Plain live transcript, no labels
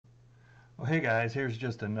Well, hey guys, here's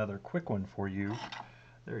just another quick one for you.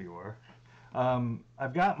 There you are.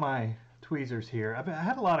 I've got my tweezers here. I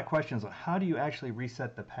had a lot of questions on how do you actually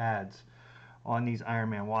reset the pads on these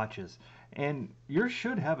Ironman watches. And yours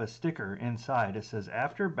should have a sticker inside. It says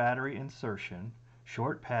after battery insertion,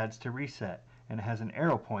 short pads to reset, and it has an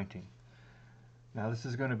arrow pointing. Now this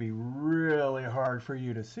is going to be really hard for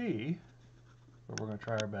you to see, but we're going to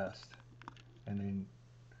try our best and then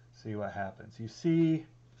see what happens. You see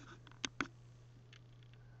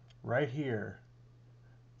right here,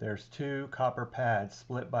 there's two copper pads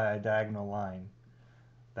split by a diagonal line.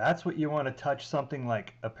 That's what you want to touch something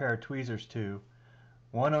like a pair of tweezers to,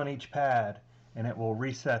 one on each pad, and it will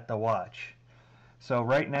reset the watch. So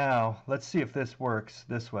right now, let's see if this works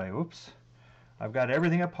this way. Oops. I've got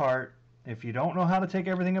everything apart. If you don't know how to take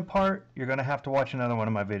everything apart, you're going to have to watch another one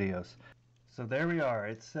of my videos. So there we are.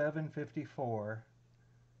 It's 7:54.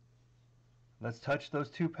 Let's touch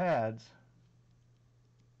those two pads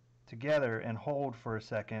together and hold for a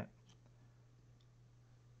second,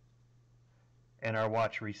 and our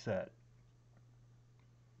watch reset.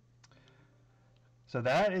 So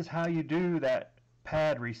that is how you do that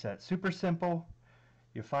pad reset. Super simple.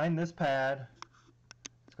 You find this pad.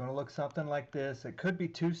 It's going to look something like this. It could be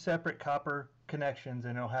two separate copper connections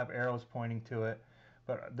and it'll have arrows pointing to it,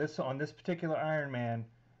 but this on this particular Ironman,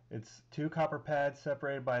 it's two copper pads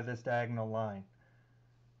separated by this diagonal line.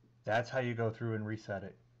 That's how you go through and reset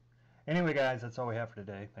it. Anyway guys, that's all we have for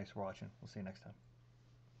today. Thanks for watching. We'll see you next time.